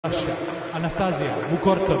Russia, Anastasia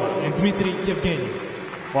Mukhortova and Dmitry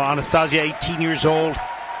Evgenyev. Well, Anastasia, 18 years old,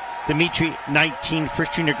 Dmitry, 19,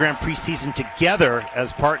 first junior Grand Prix season together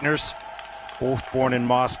as partners, both born in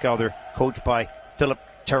Moscow. They're coached by Philip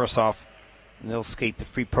Tarasov, and they'll skate the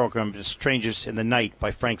free program Strangers in the Night by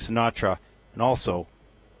Frank Sinatra, and also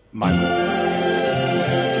My Move.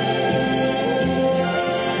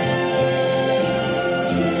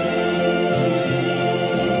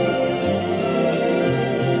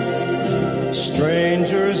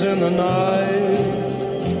 Strangers in the night,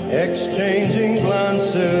 exchanging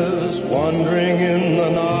glances, wandering in the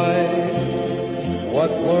night. What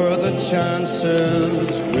were the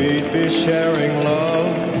chances we'd be sharing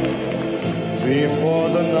love before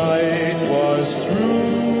the night was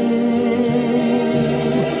through?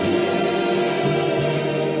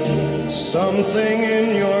 Something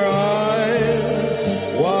in your eyes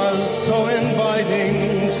was so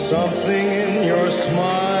inviting, something in your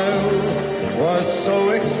smile was so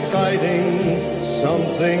exciting,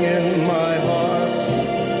 something in my heart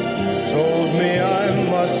told me I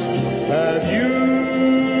must have you.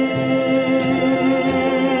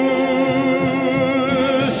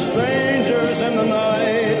 Strangers in the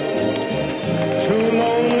night, two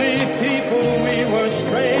lonely people, we were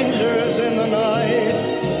strangers in the night,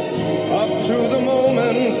 up to the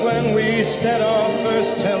moment when we said our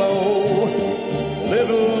first hello.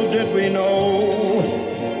 Little did we know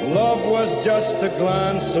love was just a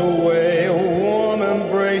glance away, a warm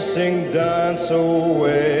embracing dance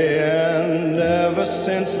away. And ever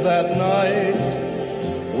since that night,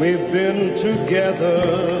 we've been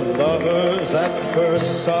together, lovers at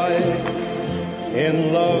first sight,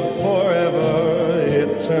 in love forever.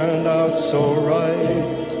 It turned out so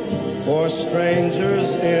right for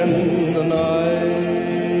strangers in the night.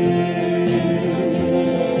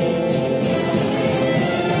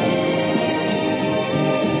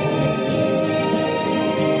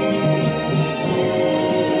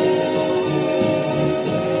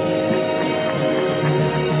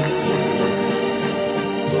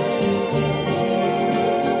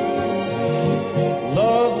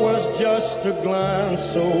 Just a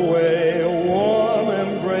glance away, a warm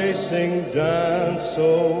embracing dance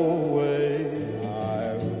away.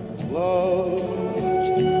 I've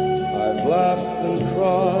loved, I've laughed and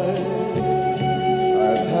cried,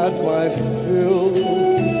 I've had my fill,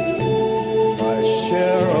 my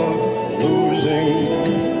share of losing,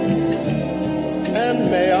 and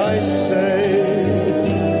may I say,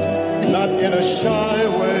 not in a shy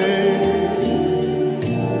way,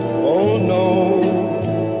 oh no,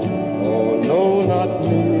 not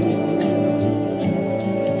me,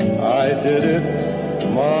 I did it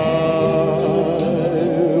my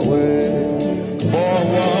way. For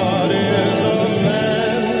what is a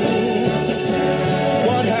man?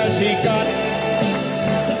 What has he got?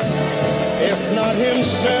 If not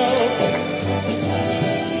himself,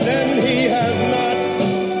 then he has not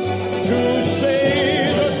to say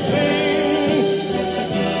the things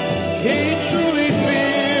he truly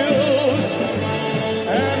feels,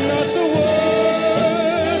 and not the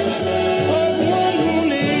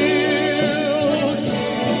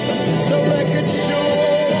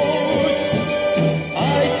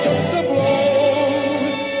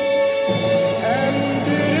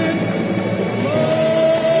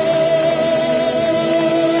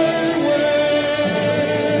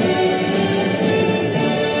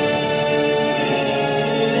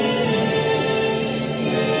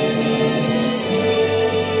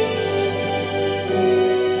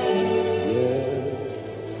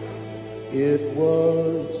it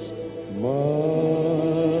was my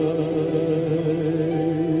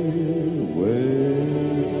way.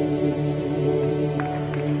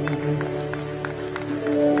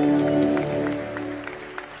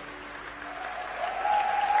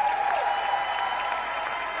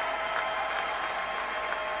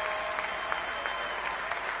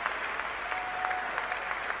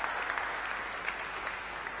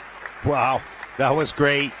 Wow, that was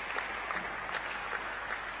great.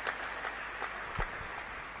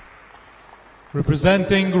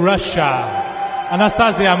 Representing Russia,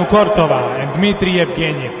 Anastasia Mukhortova and Dmitry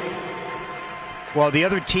Evgenyev. Well, the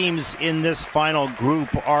other teams in this final group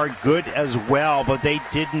are good as well, but they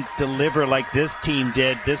didn't deliver like this team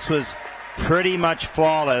did. This was pretty much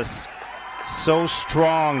flawless. So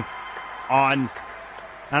strong on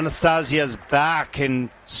Anastasia's back and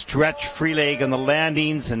stretch free leg on the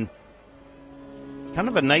landings, and kind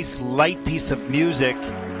of a nice light piece of music.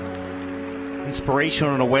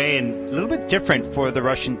 Inspirational in a way, and a little bit different for the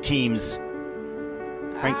Russian teams.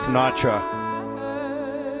 Frank Sinatra.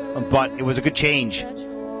 But it was a good change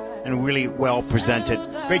and really well presented.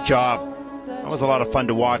 Great job. That was a lot of fun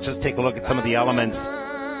to watch. Let's take a look at some of the elements. A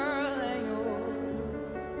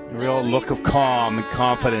real look of calm and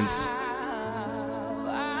confidence.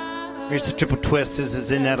 Here's the triple twist. This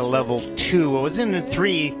is in at a level 2. It was in at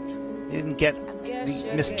 3. Didn't get,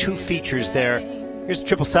 missed 2 features there. Here's the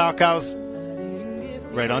triple Salchows.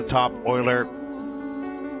 Right on top, Euler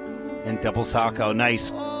and double Salchow.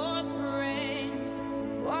 Nice.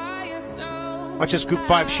 Watch this group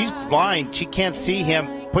 5. She's blind. She can't see him.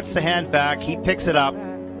 Puts the hand back. He picks it up.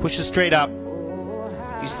 Pushes straight up.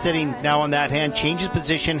 He's sitting now on that hand. Changes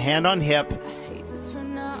position. Hand on hip.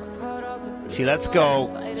 She lets go.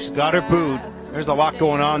 She's got her boot. There's a lot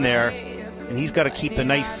going on there. And he's got to keep the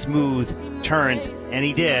nice smooth turns. And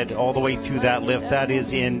he did all the way through that lift. That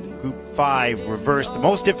is in group 5. Reverse. The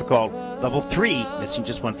most difficult. Level 3. Missing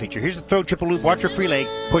just 1 feature. Here's the throw triple loop. Watch her free leg.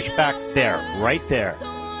 Push back there. Right there.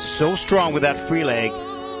 So strong with that free leg.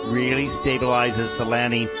 Really stabilizes the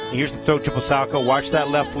landing. And here's the throw triple Salchow. Watch that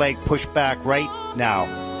left leg push back right now.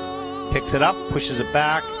 Picks it up, pushes it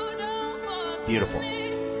back. Beautiful.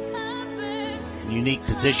 Unique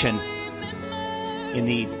position in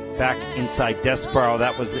the back inside death spiral.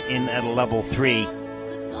 That was in at a level 3.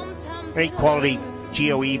 Great quality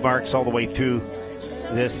GOE marks all the way through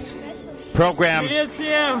this program.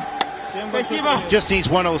 Just needs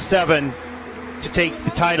 107 to take the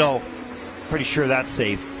title. Pretty sure that's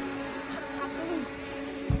safe.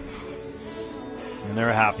 And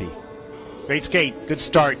they're happy. Great skate. Good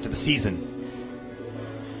start to the season.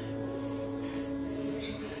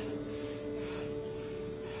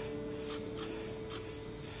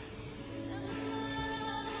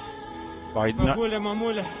 Бабуля,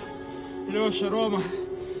 мамуля, Леша, Рома,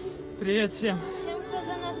 привет всем. Всем, кто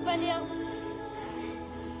за нас болел.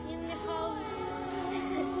 Нина Михайловна.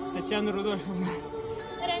 Татьяна Рудольфовна,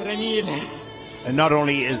 Рамиль. And not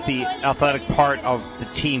only is the athletic part of the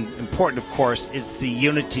team important, of course, it's the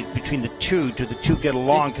unity between the two. Do the two get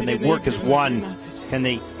along? Can they work as one? Can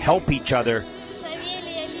they help each other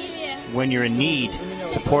when you're in need?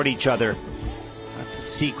 Support each other. That's the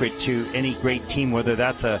secret to any great team, whether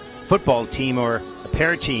that's a football team or a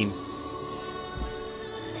pair team.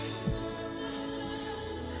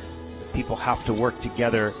 People have to work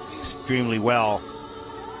together extremely well.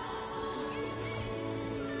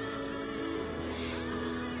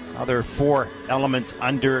 Now there are 4 elements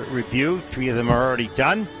under review. 3 of them are already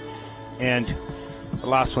done. And the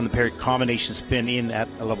last one, the pair combination spin in at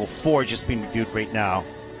a level 4, just being reviewed right now.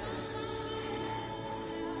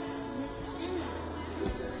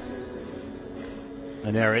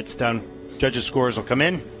 And there it's done. Judges' scores will come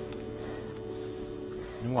in.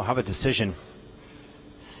 And we'll have a decision.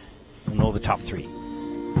 We'll know the top 3.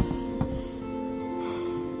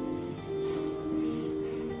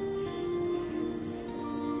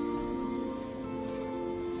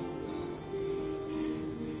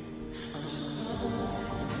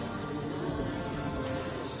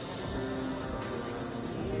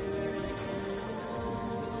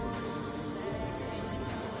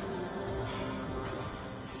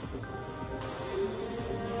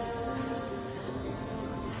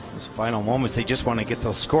 Final moments, they just want to get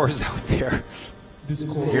those scores out there.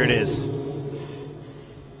 Here it is.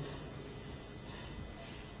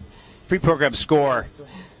 Free program score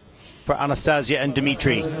for Anastasia and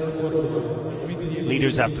Dmitry.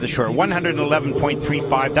 Leaders after the short,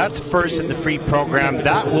 111.35. That's first in the free program.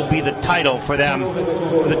 That will be the title for them.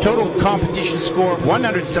 With a total competition score of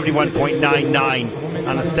 171.99.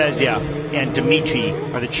 Anastasia and Dmitry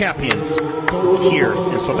are the champions here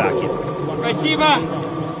in Slovakia.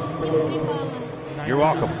 You're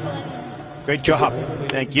welcome. Great job.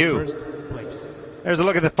 Thank you. There's a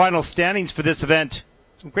look at the final standings for this event.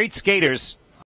 Some great skaters.